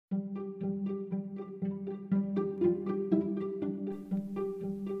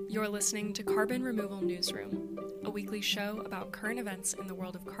You're listening to Carbon Removal Newsroom, a weekly show about current events in the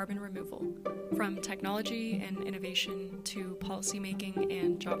world of carbon removal, from technology and innovation to policymaking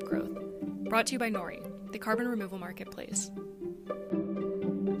and job growth. Brought to you by Nori, the carbon removal marketplace.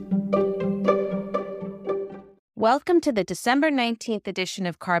 Welcome to the December 19th edition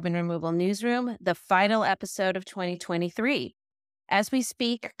of Carbon Removal Newsroom, the final episode of 2023. As we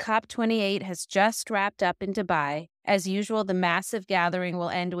speak, COP28 has just wrapped up in Dubai. As usual, the massive gathering will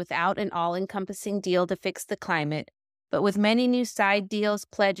end without an all-encompassing deal to fix the climate, but with many new side deals,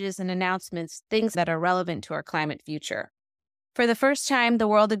 pledges, and announcements, things that are relevant to our climate future. For the first time, the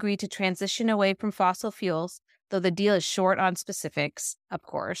world agreed to transition away from fossil fuels, though the deal is short on specifics, of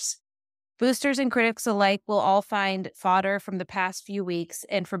course. Boosters and critics alike will all find fodder from the past few weeks,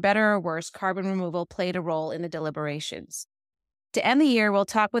 and for better or worse, carbon removal played a role in the deliberations. To end the year, we'll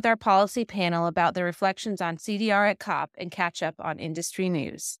talk with our policy panel about the reflections on CDR at COP and catch up on industry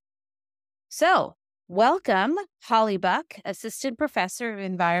news. So, welcome, Holly Buck, Assistant Professor of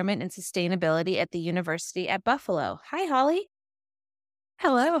Environment and Sustainability at the University at Buffalo. Hi, Holly.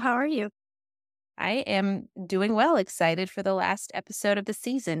 Hello, how are you? I am doing well, excited for the last episode of the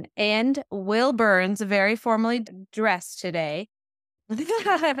season. And Will Burns, very formally dressed today,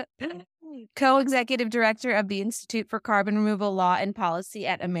 Co-Executive Director of the Institute for Carbon Removal Law and Policy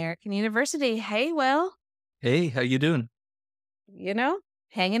at American University. Hey, Will. Hey, how you doing? You know,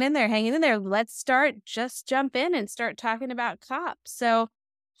 hanging in there. Let's just jump in and start talking about COP. So,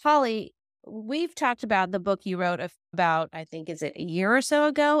 Holly, we've talked about the book you wrote about, I think, is it a year or so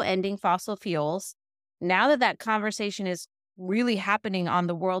ago, Ending Fossil Fuels. Now that conversation is really happening on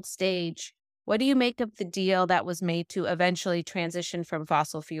the world stage, what do you make of the deal that was made to eventually transition from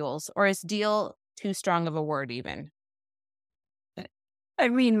fossil fuels? Or is deal too strong of a word even? I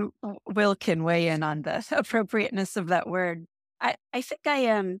mean, Will can weigh in on the appropriateness of that word. I think I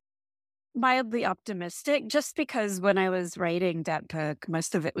am mildly optimistic just because when I was writing that book,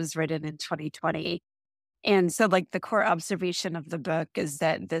 most of it was written in 2020. And so the core observation of the book is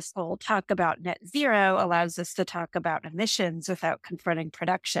that this whole talk about net zero allows us to talk about emissions without confronting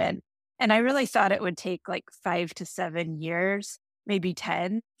production. And I really thought it would take 5 to 7 years, maybe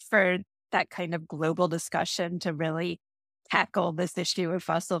 10, for that kind of global discussion to really tackle this issue of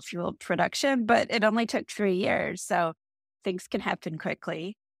fossil fuel production. But it only took 3 years, so things can happen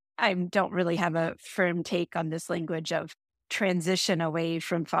quickly. I don't really have a firm take on this language of transition away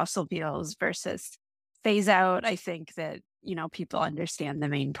from fossil fuels versus phase out. I think that, people understand the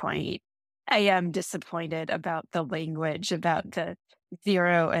main point. I am disappointed about the language about the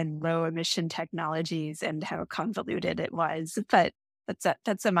zero and low emission technologies and how convoluted it was. But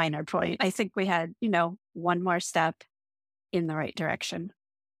that's a minor point. I think we had, one more step in the right direction.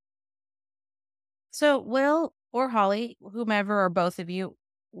 So, Will or Holly, whomever or both of you,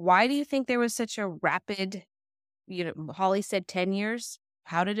 why do you think there was such a rapid, Holly said 10 years.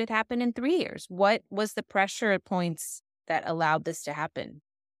 How did it happen in 3 years? What was the pressure points that allowed this to happen?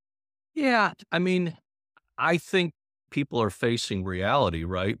 Yeah, I mean, I think people are facing reality,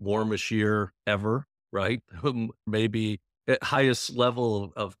 right? Warmest year ever, right? Maybe at highest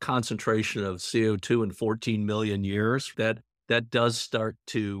level of concentration of CO2 in 14 million years. That does start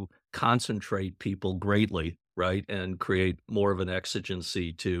to concentrate people greatly, right? And create more of an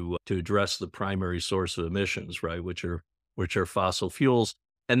exigency to address the primary source of emissions, right? Which are fossil fuels.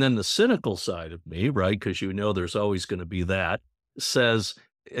 And then the cynical side of me, right? Because there's always going to be that, says,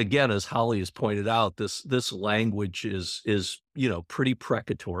 again, as Holly has pointed out, this language is pretty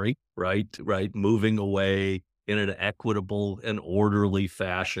precatory, right? Moving away in an equitable and orderly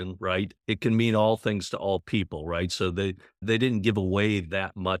fashion, right? It can mean all things to all people, right? So they didn't give away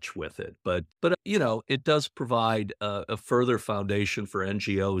that much with it, but it does provide a further foundation for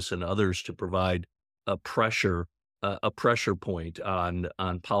NGOs and others to provide a pressure point on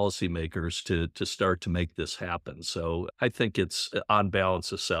policymakers to start to make this happen. So I think it's on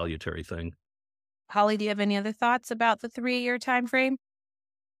balance a salutary thing. Holly, do you have any other thoughts about the 3-year time frame?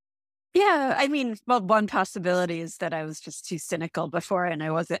 Yeah, I mean, well, one possibility is that I was just too cynical before and I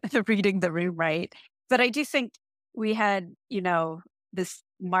wasn't reading the room right. But I do think we had, this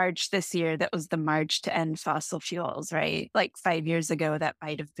march this year that was the March to End Fossil Fuels, right? 5 years ago, that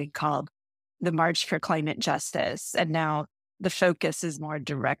might have been called the March for Climate Justice. And now the focus is more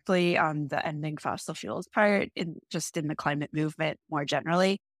directly on the ending fossil fuels part, in the climate movement more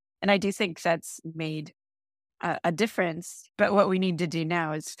generally. And I do think that's made a difference. But what we need to do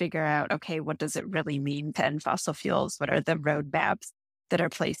now is figure out, okay, what does it really mean to end fossil fuels? What are the roadmaps that are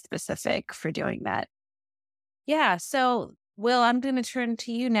place specific for doing that? Yeah. So Will, I'm going to turn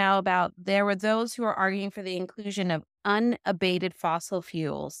to you now about there were those who are arguing for the inclusion of unabated fossil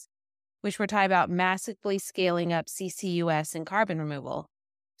fuels, which were talking about massively scaling up CCUS and carbon removal.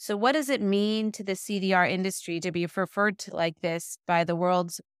 So what does it mean to the CDR industry to be referred to like this by the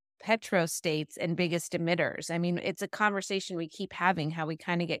world's petrostates and biggest emitters? I mean, it's a conversation we keep having, how we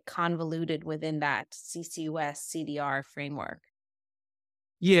kind of get convoluted within that CCUS, CDR framework.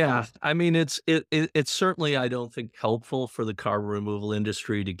 Yeah, I mean, it's certainly, I don't think, helpful for the carbon removal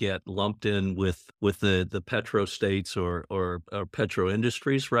industry to get lumped in with the petrostates or petro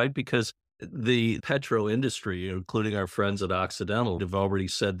industries, right? Because the petro industry, including our friends at Occidental, have already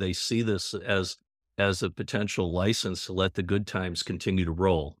said they see this as a potential license to let the good times continue to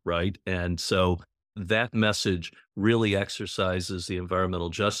roll, right? And so that message really exercises the environmental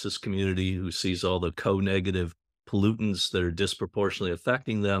justice community, who sees all the co-negative pollutants that are disproportionately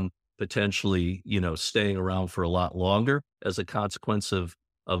affecting them potentially, staying around for a lot longer as a consequence of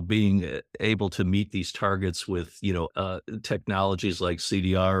being able to meet these targets with, technologies like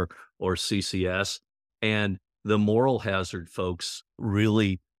CDR or CCS. And the moral hazard folks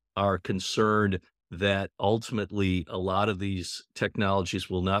really are concerned that ultimately a lot of these technologies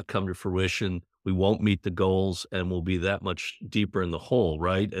will not come to fruition. We won't meet the goals and we'll be that much deeper in the hole,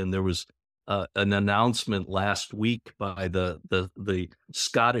 right? And there was an announcement last week by the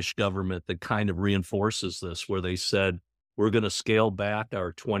Scottish government that kind of reinforces this, where they said, we're going to scale back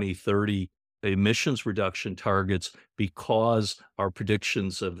our 2030 emissions reduction targets because our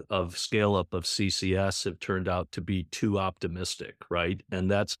predictions of scale up of CCS have turned out to be too optimistic, right?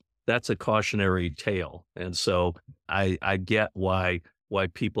 And that's a cautionary tale. And so I get why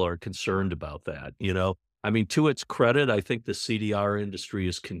people are concerned about that, I mean, to its credit, I think the CDR industry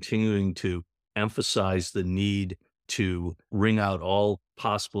is continuing to emphasize the need to wring out all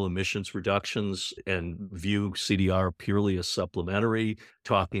possible emissions reductions and view CDR purely as supplementary,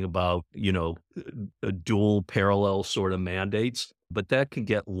 talking about, a dual parallel sort of mandates. But that can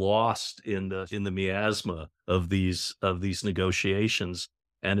get lost in the miasma of these negotiations.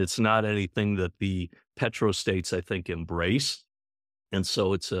 And it's not anything that the petrostates, I think, embrace. And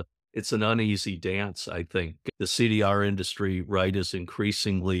so it's an uneasy dance, I think. The CDR industry, right, is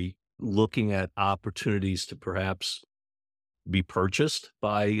increasingly looking at opportunities to perhaps be purchased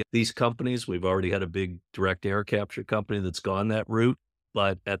by these companies. We've already had a big direct air capture company that's gone that route.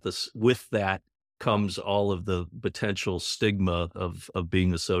 But with that comes all of the potential stigma of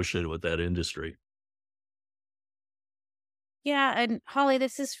being associated with that industry. Yeah, and Holly,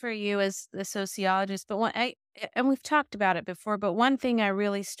 this is for you as the sociologist, but and we've talked about it before, but one thing I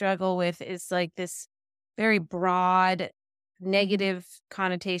really struggle with is like this very broad negative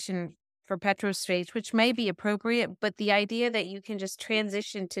connotation for petrostates, which may be appropriate, but the idea that you can just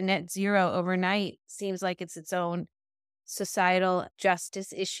transition to net zero overnight seems like it's its own societal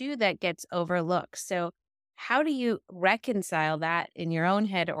justice issue that gets overlooked. So how do you reconcile that in your own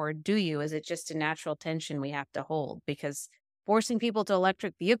head, or do you? Is it just a natural tension we have to hold? Because forcing people to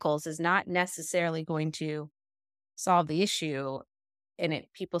electric vehicles is not necessarily going to solve the issue, and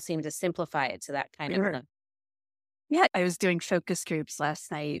people seem to simplify it to that kind of thing. Yeah, I was doing focus groups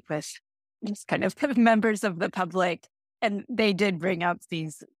last night with just kind of members of the public, and they did bring up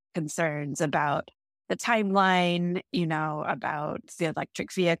these concerns about the timeline, about the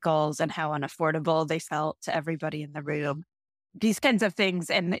electric vehicles and how unaffordable they felt to everybody in the room. These kinds of things.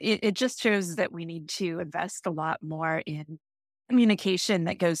 And it just shows that we need to invest a lot more in communication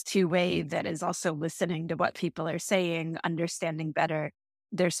that goes two-way, that is also listening to what people are saying, understanding better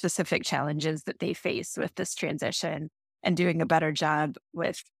their specific challenges that they face with this transition, and doing a better job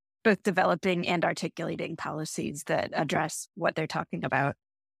with both developing and articulating policies that address what they're talking about.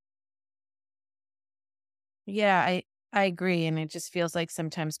 Yeah, I agree. And it just feels like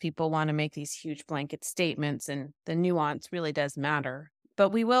sometimes people want to make these huge blanket statements, and the nuance really does matter. But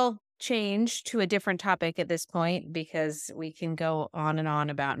we will change to a different topic at this point, because we can go on and on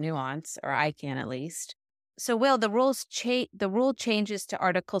about nuance, or I can at least. So, Will, the rule changes to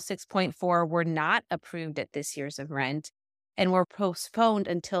Article 6.4 were not approved at this year's event and were postponed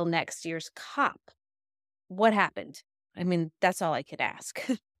until next year's COP. What happened? I mean, that's all I could ask.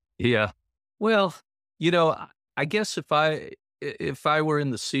 Yeah. Well, I guess if I were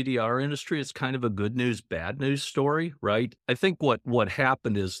in the CDR industry, it's kind of a good news, bad news story, right? I think what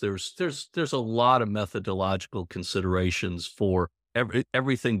happened is there's a lot of methodological considerations for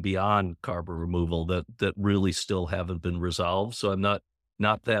everything beyond carbon removal that really still haven't been resolved. So I'm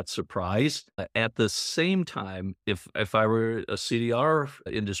not that surprised. At the same time, if I were a CDR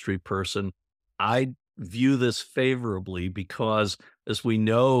industry person, I'd view this favorably, because as we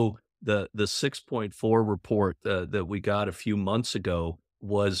know, the 6.4 report that we got a few months ago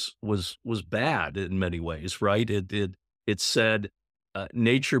was bad in many ways, right? It said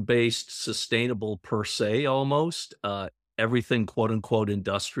nature-based, sustainable per se, almost everything quote unquote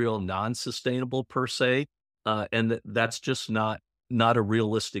industrial, non-sustainable per se, and that's just not a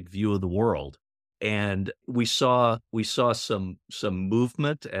realistic view of the world. And we saw some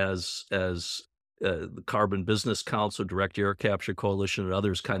movement as the Carbon Business Council, Direct Air Capture Coalition, and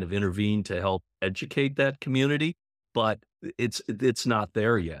others kind of intervened to help educate that community, but it's not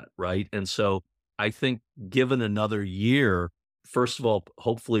there yet, right? And so I think given another year, first of all,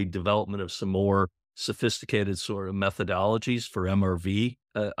 hopefully development of some more sophisticated sort of methodologies for MRV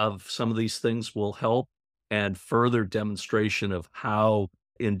of some of these things will help, and further demonstration of how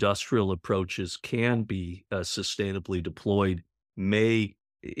industrial approaches can be sustainably deployed may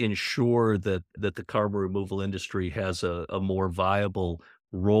ensure that the carbon removal industry has a more viable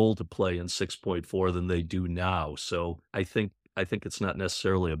role to play in 6.4 than they do now. So I think it's not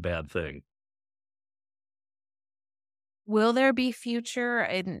necessarily a bad thing. Will there be future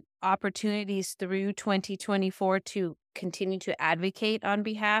and opportunities through 2024 to continue to advocate on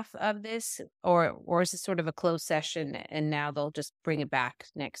behalf of this, or is it sort of a closed session and now they'll just bring it back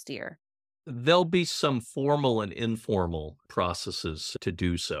next year? There'll be some formal and informal processes to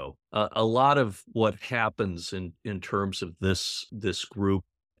do so. A lot of what happens in terms of this group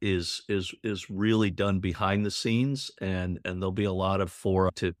is really done behind the scenes, and there'll be a lot of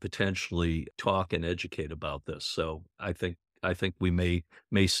fora to potentially talk and educate about this. So I think we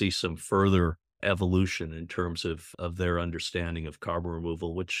may see some further evolution in terms of their understanding of carbon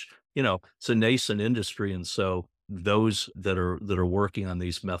removal, which, it's a nascent industry, and so those that are working on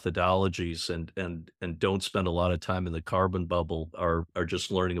these methodologies and don't spend a lot of time in the carbon bubble are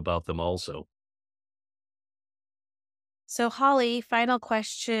just learning about them also. So, Holly, final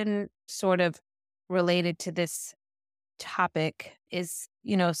question, sort of related to this topic is,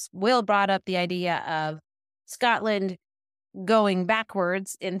 Will brought up the idea of Scotland going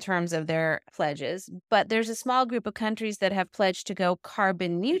backwards in terms of their pledges, but there's a small group of countries that have pledged to go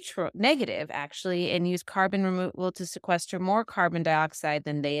carbon negative, actually, and use carbon removal to sequester more carbon dioxide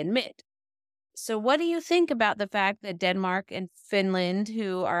than they emit. So what do you think about the fact that Denmark and Finland,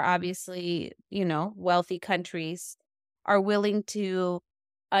 who are obviously, wealthy countries, are willing to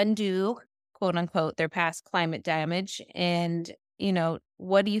undo, quote unquote, their past climate damage? And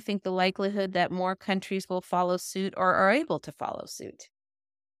what do you think the likelihood that more countries will follow suit or are able to follow suit?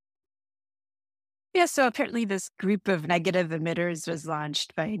 Yeah, so apparently this group of negative emitters was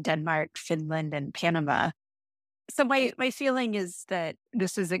launched by Denmark, Finland, and Panama. So my feeling is that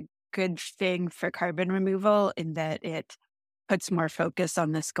this is a good thing for carbon removal in that it puts more focus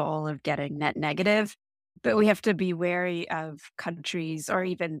on this goal of getting net negative. But we have to be wary of countries or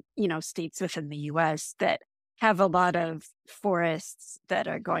even, states within the US that have a lot of forests that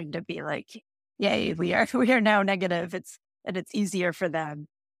are going to be like, yay, we are now negative. It's easier for them.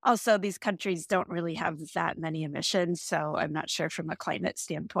 Also, these countries don't really have that many emissions. So I'm not sure from a climate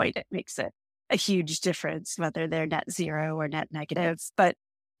standpoint, it makes a huge difference whether they're net zero or net negative. But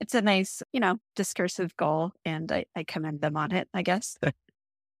it's a nice, discursive goal. And I commend them on it, I guess.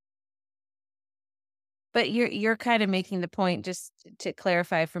 But you're kind of making the point, just to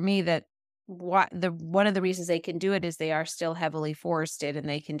clarify for me, that one of the reasons they can do it is they are still heavily forested and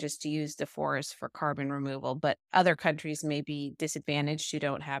they can just use the forest for carbon removal. But other countries may be disadvantaged who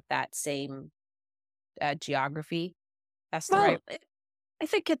don't have that same geography. That's the right. I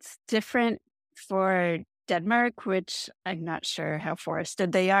think it's different for Denmark, which I'm not sure how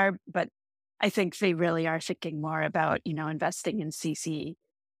forested they are, but I think they really are thinking more about, investing in CCS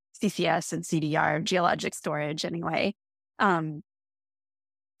and CDR, geologic storage anyway.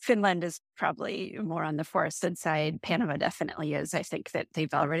 Finland is probably more on the forested side. Panama definitely is. I think that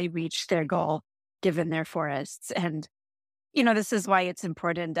they've already reached their goal given their forests. And, this is why it's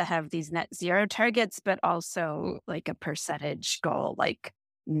important to have these net zero targets, but also like a percentage goal, like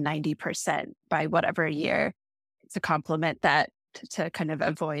 90% by whatever year to complement that to kind of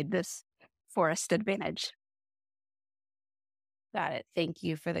avoid this forest advantage. Got it. Thank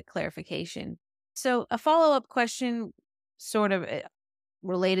you for the clarification. So a follow-up question, sort of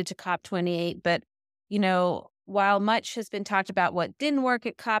related to COP28, but, while much has been talked about what didn't work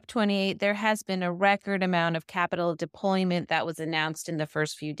at COP28, there has been a record amount of capital deployment that was announced in the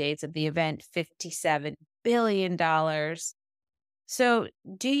first few days of the event, $57 billion. So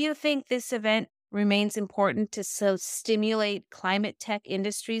do you think this event remains important to stimulate climate tech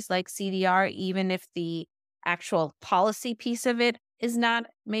industries like CDR, even if the actual policy piece of it is not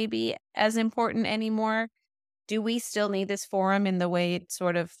maybe as important anymore? Do we still need this forum in the way it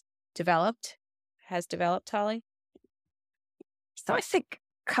sort of has developed, Holly? So I think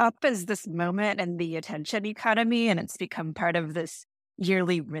COP is this moment in the attention economy, and it's become part of this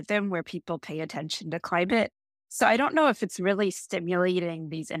yearly rhythm where people pay attention to climate. So I don't know if it's really stimulating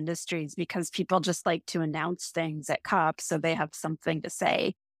these industries because people just like to announce things at COP so they have something to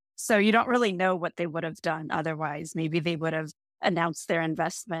say. So you don't really know what they would have done otherwise. Maybe they would have announced their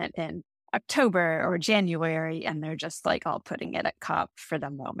investment in October or January, and they're just like all putting it at COP for the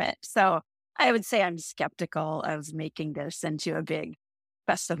moment. So I would say I'm skeptical of making this into a big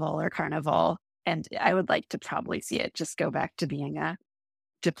festival or carnival. And I would like to probably see it just go back to being a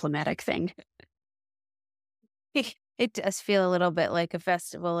diplomatic thing. It does feel a little bit like a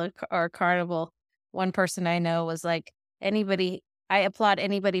festival or carnival. One person I know was like, I applaud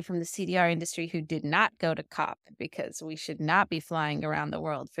anybody from the CDR industry who did not go to COP because we should not be flying around the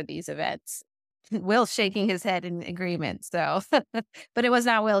world for these events. Will shaking his head in agreement. So, but it was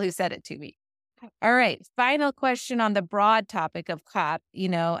not Will who said it to me. All right. Final question on the broad topic of COP,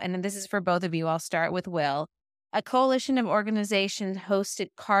 and this is for both of you. I'll start with Will. A coalition of organizations hosted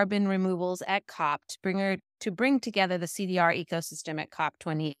carbon removals at COP to bring together the CDR ecosystem at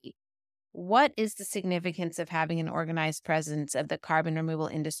COP28. What is the significance of having an organized presence of the carbon removal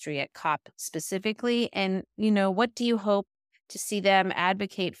industry at COP specifically? And, what do you hope to see them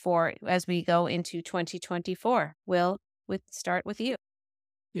advocate for as we go into 2024? Will, start with you.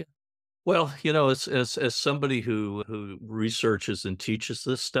 Well, as somebody who researches and teaches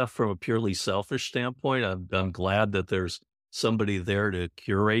this stuff from a purely selfish standpoint, I'm glad that there's somebody there to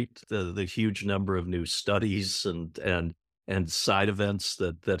curate the huge number of new studies and side events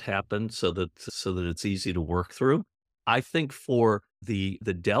that happen so that it's easy to work through. I think for the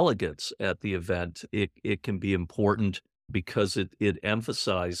delegates at the event, it can be important because it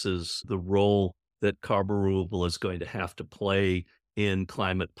emphasizes the role that carbon removal is going to have to play in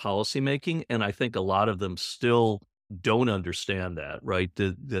climate policymaking. And I think a lot of them still don't understand that, right?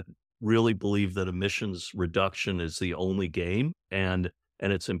 That really believe that emissions reduction is the only game. And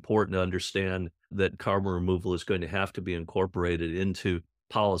it's important to understand that carbon removal is going to have to be incorporated into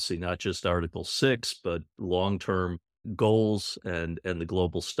policy, not just Article 6, but long-term goals and the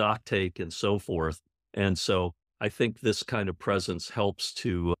global stock take and so forth. And so I think this kind of presence helps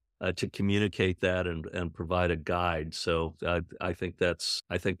to communicate that and provide a guide. So I think that's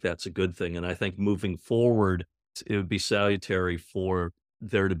a good thing. And I think moving forward, it would be salutary for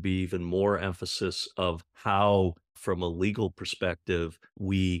there to be even more emphasis of how, from a legal perspective,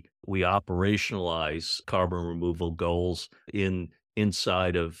 we operationalize carbon removal goals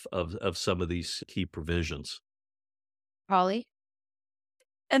inside of some of these key provisions. Holly?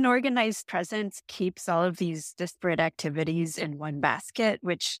 An organized presence keeps all of these disparate activities in one basket,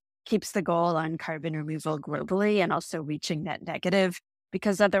 which keeps the goal on carbon removal globally and also reaching net negative,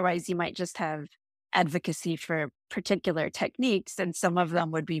 because otherwise you might just have advocacy for particular techniques and some of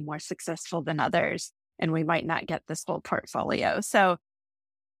them would be more successful than others, and we might not get this whole portfolio. So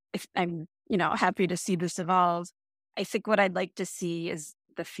if I'm, happy to see this evolve, I think what I'd like to see is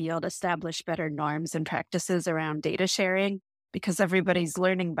the field establish better norms and practices around data sharing, because everybody's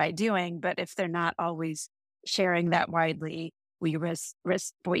learning by doing, but if they're not always sharing that widely, we risk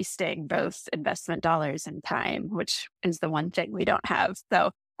wasting both investment dollars and time, which is the one thing we don't have.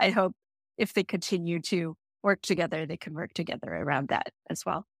 So I hope if they continue to work together, they can work together around that as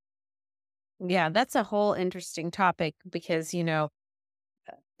well. Yeah, that's a whole interesting topic because,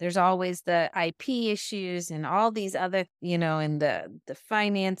 there's always the IP issues and all these other, and the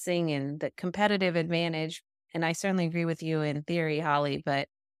financing and the competitive advantage. And I certainly agree with you in theory, Holly, but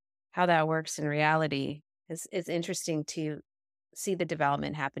how that works in reality is interesting to see the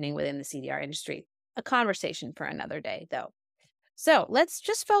development happening within the CDR industry. A conversation for another day, though. So let's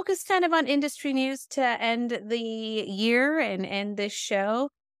just focus kind of on industry news to end the year and end this show.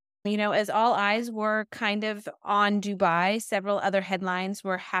 As all eyes were kind of on Dubai, several other headlines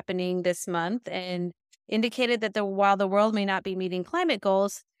were happening this month and indicated that while the world may not be meeting climate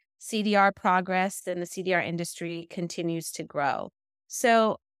goals, CDR progress and the CDR industry continues to grow.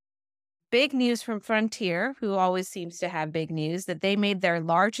 So big news from Frontier, who always seems to have big news, that they made their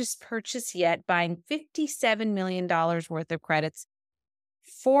largest purchase yet, buying $57 million worth of credits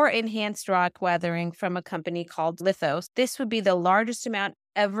for enhanced rock weathering from a company called Lithos. This would be the largest amount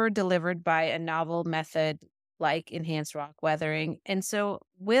ever delivered by a novel method like enhanced rock weathering. And so,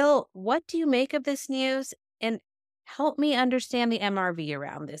 Will, what do you make of this news? And help me understand the MRV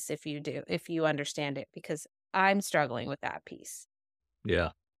around this if you understand it, because I'm struggling with that piece.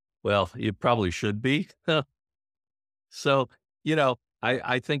 Yeah. Well, you probably should be. So,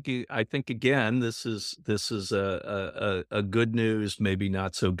 I think again, this is a good news, maybe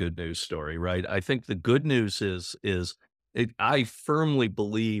not so good news story, right? I think the good news I firmly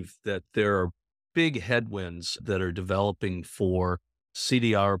believe that there are big headwinds that are developing for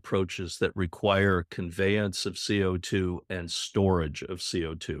CDR approaches that require conveyance of CO2 and storage of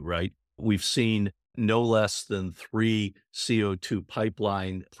CO2, right? We've seen no less than 3 CO2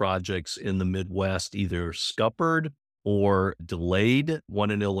 pipeline projects in the Midwest either scuppered or delayed, one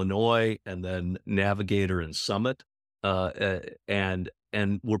in Illinois and then Navigator and Summit. And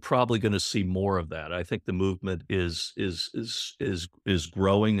we're probably going to see more of that. I think the movement is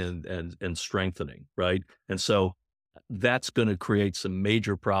growing and strengthening, right? And so that's going to create some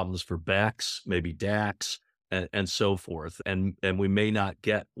major problems for BECs, maybe DACs, and so forth. And we may not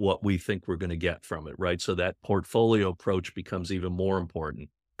get what we think we're going to get from it, right? So that portfolio approach becomes even more important.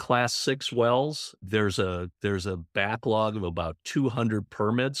 Class 6 wells, there's a backlog of about 200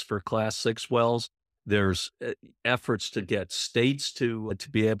 permits for Class 6 wells. There's efforts to get states to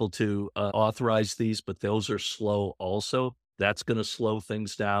be able to authorize these, but those are slow also. That's going to slow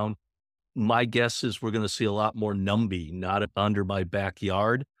things down. My guess is we're going to see a lot more NUMBY, not under my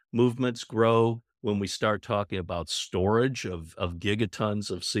backyard, movements grow when we start talking about storage of gigatons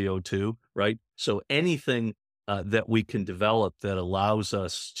of CO2, right? So anything that we can develop that allows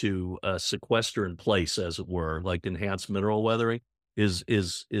us to sequester in place, as it were, like enhanced mineral weathering, is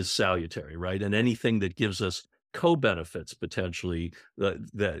salutary, right? And anything that gives us co-benefits potentially,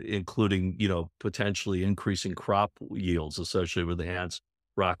 that including potentially increasing crop yields associated with enhanced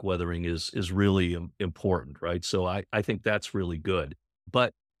rock weathering is really important, right? So I think that's really good.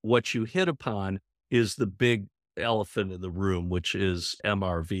 But what you hit upon is the big elephant in the room, which is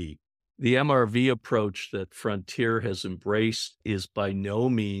MRV. The MRV approach that Frontier has embraced is by no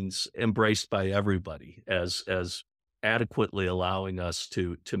means embraced by everybody as adequately allowing us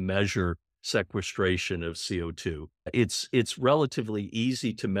to measure sequestration of CO2. It's relatively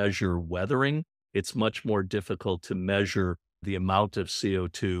easy to measure weathering. It's much more difficult to measure the amount of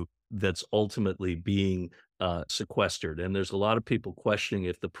CO2 that's ultimately being sequestered. And there's a lot of people questioning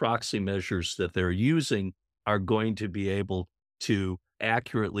if the proxy measures that they're using are going to be able to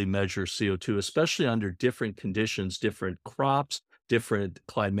accurately measure CO2, especially under different conditions, different crops, different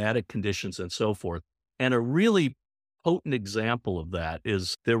climatic conditions, and so forth. And a really potent example of that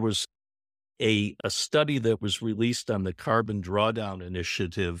is there was a study that was released on the Carbon Drawdown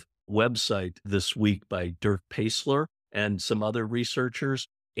Initiative website this week by Dirk Paisler and some other researchers,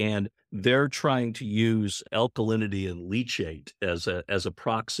 and they're trying to use alkalinity and leachate as a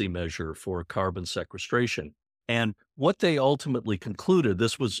proxy measure for carbon sequestration. And what they ultimately concluded,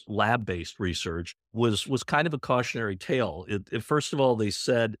 this was lab-based research, was kind of a cautionary tale. First of all, they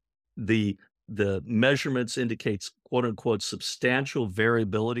said the measurements indicates quote unquote substantial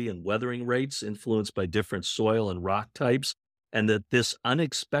variability in weathering rates influenced by different soil and rock types, and that this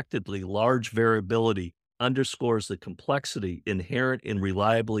unexpectedly large variability underscores the complexity inherent in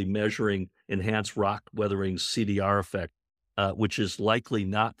reliably measuring enhanced rock weathering CDR effect, which is likely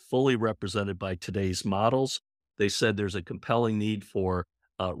not fully represented by today's models. They said there's a compelling need for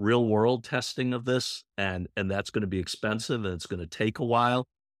real world testing of this, and that's going to be expensive and it's going to take a while.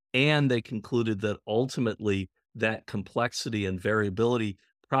 And they concluded that ultimately that complexity and variability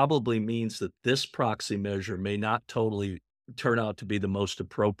probably means that this proxy measure may not totally turn out to be the most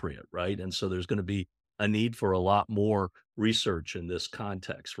appropriate, right? And so there's going to be a need for a lot more research in this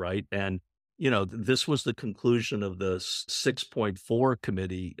context, right? And, this was the conclusion of the 6.4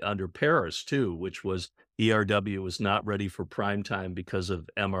 committee under Paris too, which was ERW was not ready for prime time because of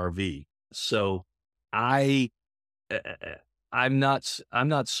MRV. So I'm not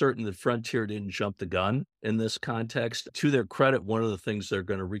certain that Frontier didn't jump the gun in this context. To their credit, one of the things they're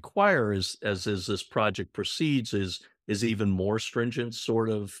going to require as this project proceeds is even more stringent sort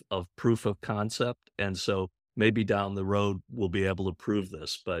of proof of concept. And so maybe down the road we'll be able to prove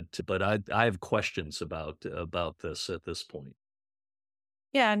this. But I have questions about this at this point.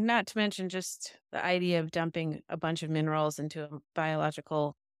 Yeah, not to mention just the idea of dumping a bunch of minerals into a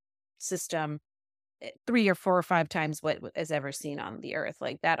biological system 3 or 4 or 5 times what is ever seen on the earth.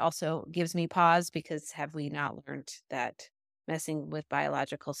 Like that also gives me pause, because have we not learned that messing with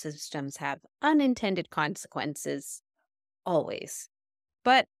biological systems have unintended consequences always?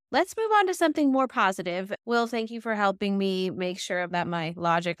 But let's move on to something more positive. Will, thank you for helping me make sure that my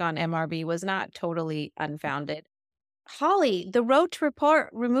logic on MRV was not totally unfounded. Holly, the Roach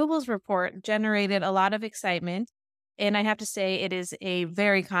removals report generated a lot of excitement, and I have to say it is a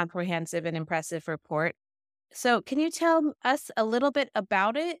very comprehensive and impressive report. So can you tell us a little bit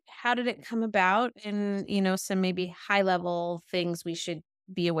about it? How did it come about? And, some maybe high level things we should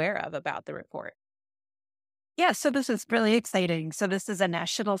be aware of about the report. Yeah, so this is really exciting. So this is a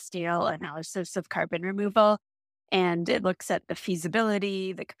national scale analysis of carbon removal, and it looks at the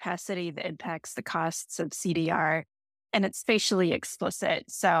feasibility, the capacity, the impacts, the costs of CDR, and it's spatially explicit.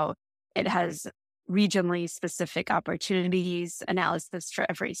 So it has regionally specific opportunities, analysis for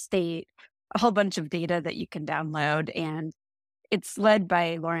every state, a whole bunch of data that you can download. And it's led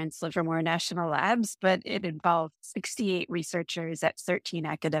by Lawrence Livermore National Labs, but it involves 68 researchers at 13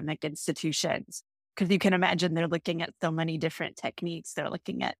 academic institutions. Because you can imagine they're looking at so many different techniques. They're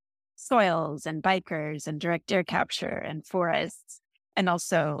looking at soils and bikers and direct air capture and forests. And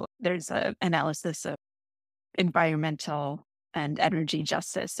also there's an analysis of environmental and energy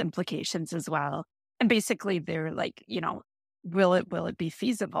justice implications as well. And basically they're like, will it be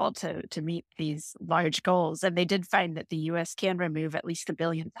feasible to meet these large goals? And they did find that the US can remove at least 1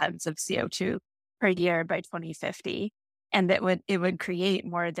 billion tons of CO2 per year by 2050. And that it would create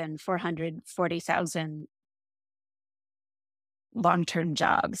more than 440,000 long-term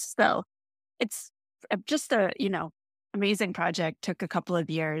jobs. So it's just amazing project. Took a couple of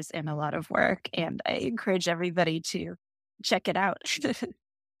years and a lot of work. And I encourage everybody to check it out.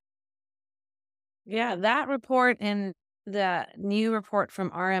 Yeah, that report and the new report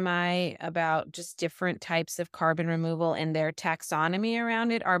from RMI about just different types of carbon removal and their taxonomy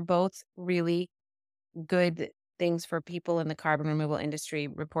around it are both really good things for people in the carbon removal industry,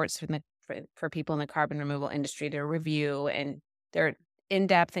 reports for people in the carbon removal industry to review. And they're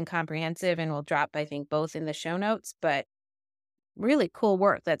in-depth and comprehensive, and we'll drop, I think, both in the show notes. But really cool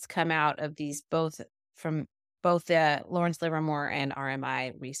work that's come out of these from both the Lawrence Livermore and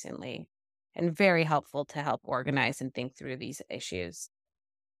RMI recently, and very helpful to help organize and think through these issues.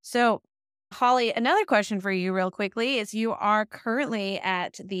 So, Holly, another question for you real quickly is you are currently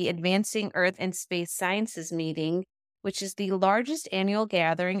at the Advancing Earth and Space Sciences meeting, which is the largest annual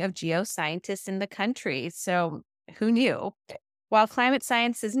gathering of geoscientists in the country. So who knew? While climate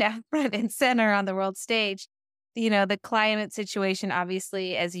science is now front and center on the world stage, the climate situation,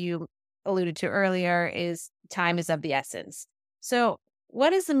 obviously, as you alluded to earlier, time is of the essence. So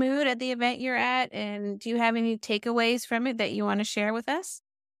what is the mood at the event you're at? And do you have any takeaways from it that you want to share with us?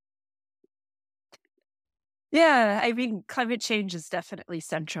 Yeah, I mean, climate change is definitely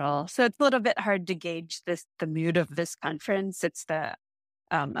central. So it's a little bit hard to gauge the mood of this conference. It's the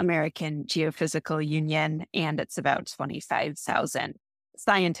American Geophysical Union, and it's about 25,000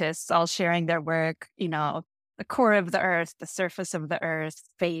 scientists all sharing their work, the core of the earth, the surface of the earth,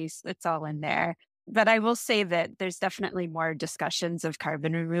 space, it's all in there. But I will say that there's definitely more discussions of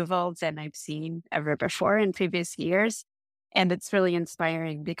carbon removal than I've seen ever before in previous years. And it's really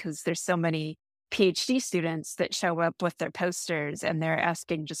inspiring because there's so many PhD students that show up with their posters, and they're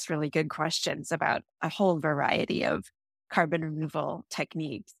asking just really good questions about a whole variety of carbon removal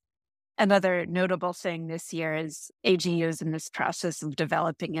techniques. Another notable thing this year is AGU is in this process of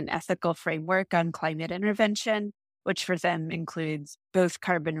developing an ethical framework on climate intervention, which for them includes both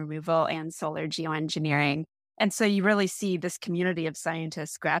carbon removal and solar geoengineering. And so you really see this community of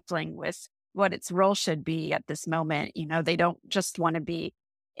scientists grappling with what its role should be at this moment. They don't just want to be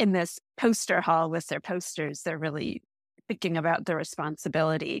in this poster hall with their posters. They're really thinking about the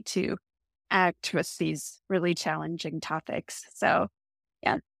responsibility to act with these really challenging topics. So,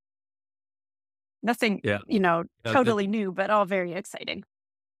 yeah, nothing, totally new, but all very exciting.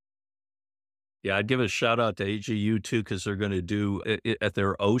 Yeah, I'd give a shout out to AGU too, because they're going to do it at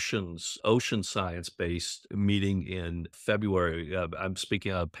their ocean science based meeting in February. I'm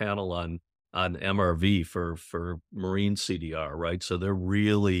speaking on a panel on MRV for marine CDR, right? So they're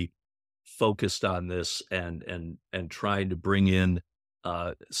really focused on this and trying to bring in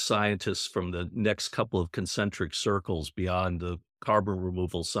scientists from the next couple of concentric circles beyond the carbon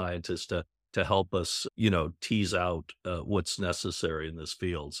removal scientists to help us, tease out what's necessary in this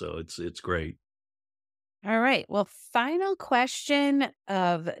field. So it's great. All right. Well, final question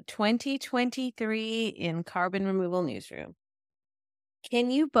of 2023 in Carbon Removal Newsroom. Can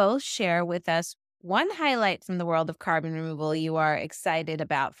you both share with us one highlight from the world of carbon removal you are excited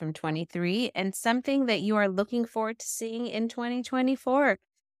about from 23 and something that you are looking forward to seeing in 2024?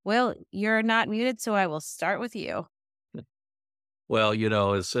 Will, you're not muted, so I will start with you. Well,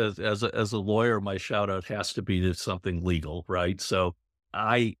 as a lawyer, my shout out has to be to something legal, right? So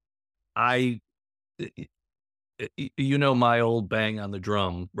I my old bang on the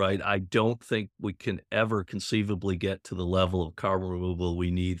drum, right? I don't think we can ever conceivably get to the level of carbon removal we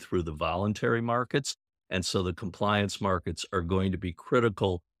need through the voluntary markets. And so the compliance markets are going to be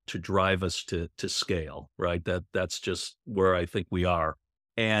critical to drive us to scale, right? That's just where I think we are.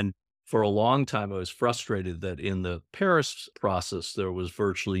 And for a long time, I was frustrated that in the Paris process, there was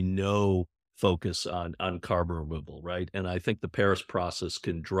virtually no focus on carbon removal, right? And I think the Paris process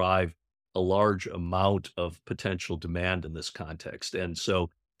can drive a large amount of potential demand in this context. And so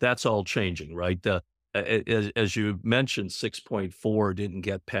that's all changing, right? As you mentioned, 6.4 didn't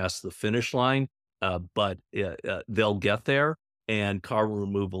get past the finish line, but they'll get there. And carbon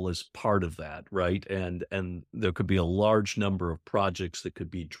removal is part of that, right? And there could be a large number of projects that could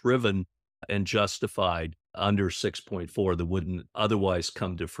be driven and justified under 6.4 that wouldn't otherwise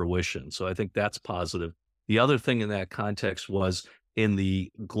come to fruition. So I think that's positive. The other thing in that context was in the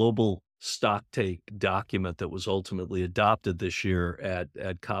global stocktake document that was ultimately adopted this year at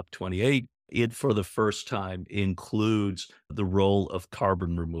COP28, it for the first time includes the role of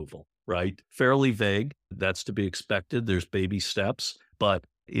carbon removal, right? Fairly vague. That's to be expected. There's baby steps, but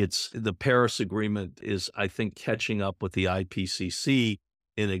the Paris Agreement is, I think, catching up with the IPCC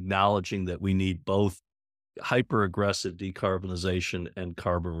in acknowledging that we need both hyper-aggressive decarbonization and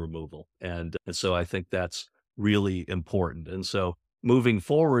carbon removal. And so I think that's really important. And so moving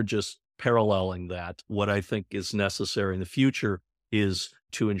forward, just paralleling that, what I think is necessary in the future is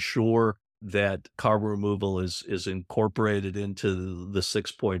to ensure that carbon removal is incorporated into the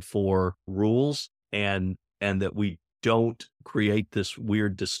 6.4 rules and that we don't create this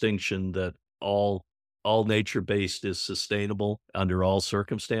weird distinction that all nature-based is sustainable under all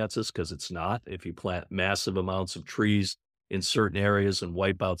circumstances, because it's not. If you plant massive amounts of trees in certain areas and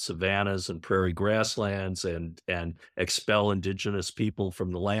wipe out savannas and prairie grasslands and expel indigenous people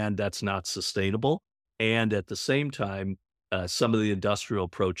from the land, that's not sustainable. And at the same time, some of the industrial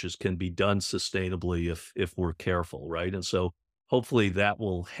approaches can be done sustainably if we're careful, right? And so hopefully that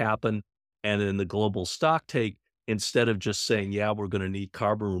will happen. And in the global stocktake, instead of just saying, yeah, we're going to need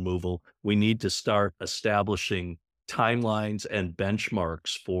carbon removal, we need to start establishing timelines and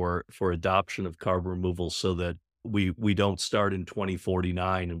benchmarks for adoption of carbon removal so that we don't start in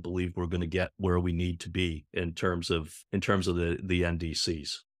 2049 and believe we're going to get where we need to be in terms of the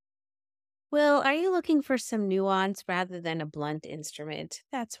NDCs. Will, are you looking for some nuance rather than a blunt instrument?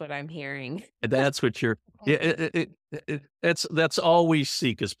 That's what I'm hearing. That's what you're. That's all we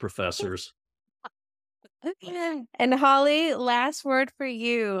seek as professors. And Holly, last word for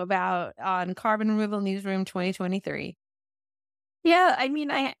you on Carbon Removal Newsroom 2023. Yeah, I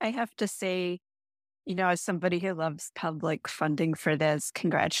mean, I have to say, as somebody who loves public funding for this,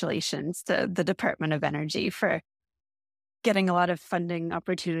 congratulations to the Department of Energy for getting a lot of funding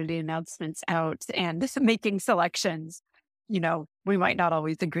opportunity announcements out and making selections. We might not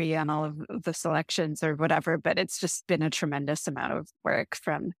always agree on all of the selections or whatever, but it's just been a tremendous amount of work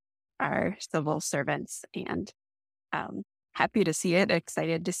from our civil servants, and happy to see it.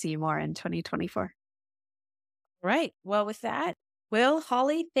 Excited to see more in 2024. Right. Well, with that, Will,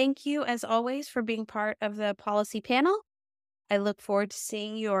 Holly, thank you as always for being part of the policy panel. I look forward to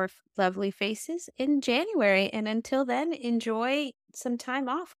seeing your lovely faces in January. And until then, enjoy some time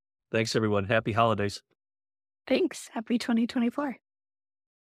off. Thanks, everyone. Happy holidays. Thanks. Happy 2024.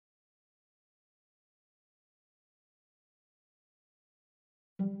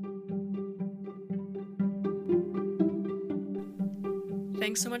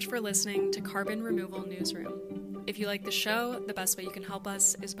 Thanks so much for listening to Carbon Removal Newsroom. If you like the show, the best way you can help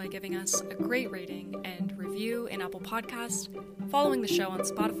us is by giving us a great rating and review in Apple Podcasts, following the show on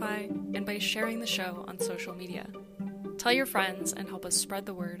Spotify, and by sharing the show on social media. Tell your friends and help us spread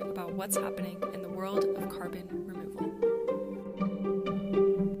the word about what's happening in the world of carbon removal.